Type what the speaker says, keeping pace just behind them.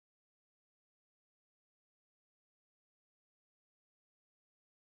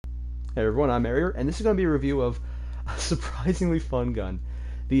Hey everyone, I'm Airier, and this is going to be a review of a surprisingly fun gun.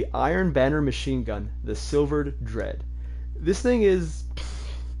 The Iron Banner machine gun, the Silvered Dread. This thing is...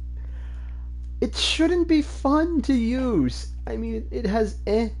 It shouldn't be fun to use. I mean, it has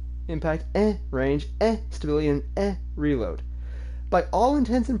impact, range, stability, and reload. By all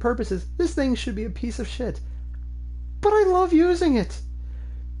intents and purposes, this thing should be a piece of shit. But I love using it.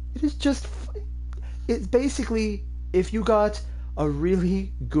 It is just... It's basically, if you got a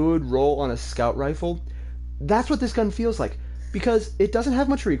really good roll on a scout rifle, that's what this gun feels like. Because it doesn't have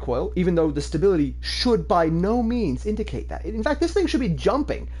much recoil, even though the stability should by no means indicate that. In fact, this thing should be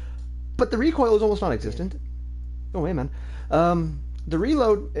jumping, but the recoil is almost non-existent. Oh, hey, man. The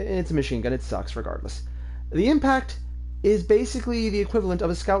reload, it's a machine gun. It sucks regardless. The impact is basically the equivalent of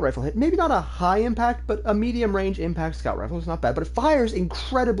a scout rifle hit. Maybe not a high impact, but a medium range impact scout rifle is not bad, but it fires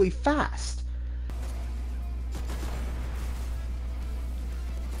incredibly fast.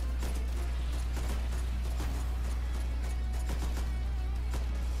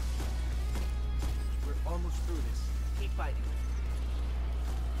 Almost through this. Keep fighting.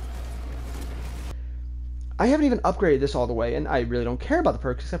 I haven't even upgraded this all the way, and I really don't care about the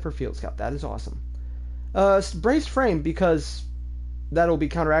perks except for Field Scout. That is awesome. Braced frame, because that'll be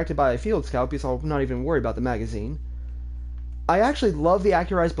counteracted by a Field Scout, because I'll not even worry about the magazine. I actually love the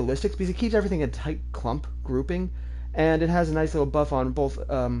accurized ballistics because it keeps everything in a tight clump grouping, and it has a nice little buff on both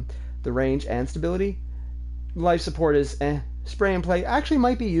the range and stability. Life support is Spray and play actually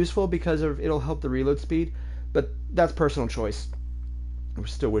might be useful because it'll help the reload speed, but that's personal choice. I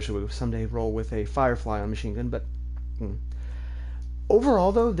still wish it would someday roll with a Firefly on machine gun, but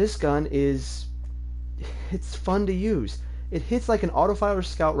overall though, this gun it's fun to use. It hits like an autofire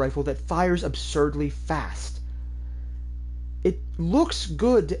scout rifle that fires absurdly fast. It looks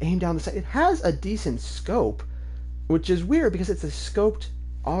good to aim down the sight. It has a decent scope, which is weird because it's a scoped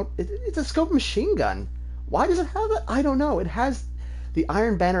machine gun. Why does it have that? I don't know. It has the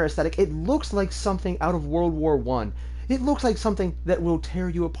Iron Banner aesthetic. It looks like something out of World War I. It looks like something that will tear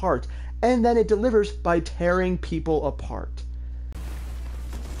you apart. And then it delivers by tearing people apart.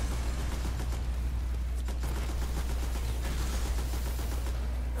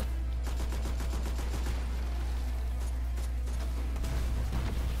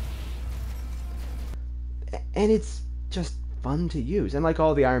 And it's just fun to use. And like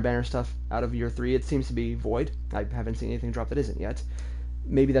all the Iron Banner stuff out of year 3, it seems to be void. I haven't seen anything drop that isn't yet.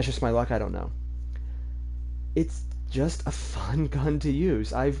 Maybe that's just my luck, I don't know. It's just a fun gun to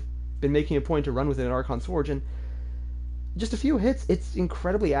use. I've been making a point to run with it at Archon's Forge, and just a few hits, it's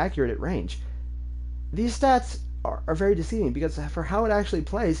incredibly accurate at range. These stats are very deceiving because for how it actually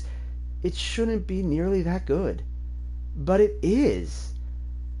plays, it shouldn't be nearly that good. But it is.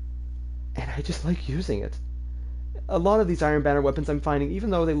 And I just like using it. A lot of these Iron Banner weapons I'm finding, even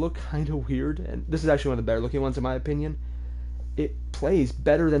though they look kind of weird, and this is actually one of the better looking ones in my opinion, it plays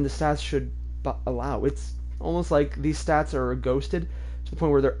better than the stats should allow. It's almost like these stats are ghosted to the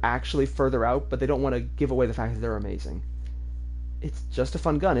point where they're actually further out, but they don't want to give away the fact that they're amazing. It's just a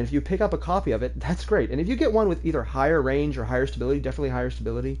fun gun, and if you pick up a copy of it, that's great. And if you get one with either higher range or higher stability, definitely higher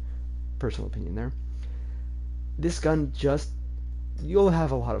stability, personal opinion there, this gun you'll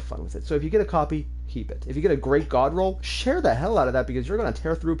have a lot of fun with it. So if you get a copy, keep it. If you get a great god roll, share the hell out of that because you're going to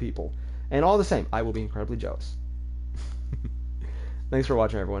tear through people. And all the same, I will be incredibly jealous. Thanks for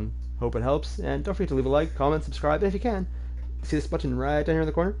watching, everyone. Hope it helps, and don't forget to leave a like, comment, subscribe, and if you can, see this button right down here in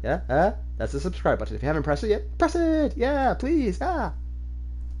the corner? Yeah, that's the subscribe button. If you haven't pressed it yet, press it! Yeah, please, Okay,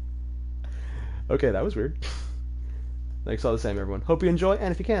 that was weird. Thanks all the same, everyone. Hope you enjoy,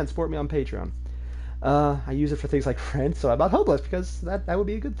 and if you can, support me on Patreon. I use it for things like rent, so I'm not hopeless, because that would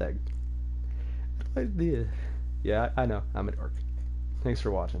be a good thing. Yeah, I know, I'm a dork. Thanks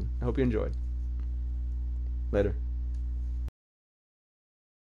for watching. I hope you enjoyed. Later.